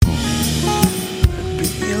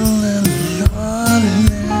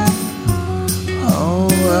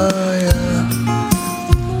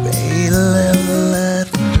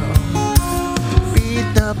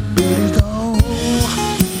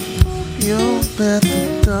at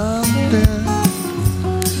the doctor.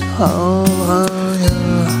 Oh,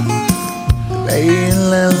 yeah. Hey,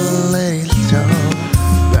 little lady, so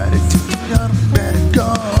better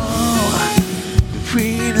go.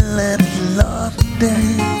 Free to let it love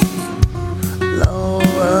day. Oh,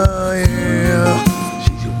 yeah.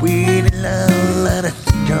 She's a weedy little, let it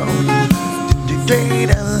go. Today,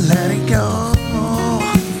 let it go.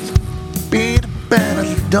 Be the better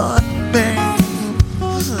dog, babe.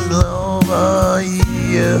 Oh,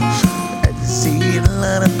 yeah. I see a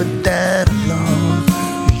lot of but that alone.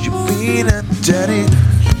 You should be the daddy.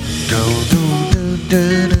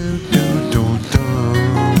 Do.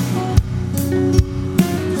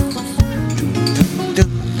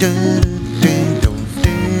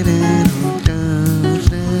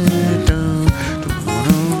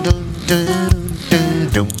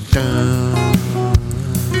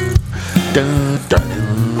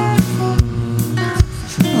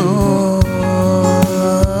 Oh,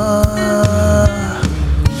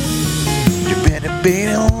 you better be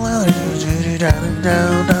the one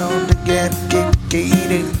down to get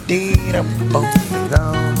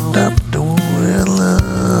up the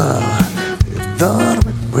love. You thought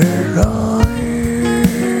we were all.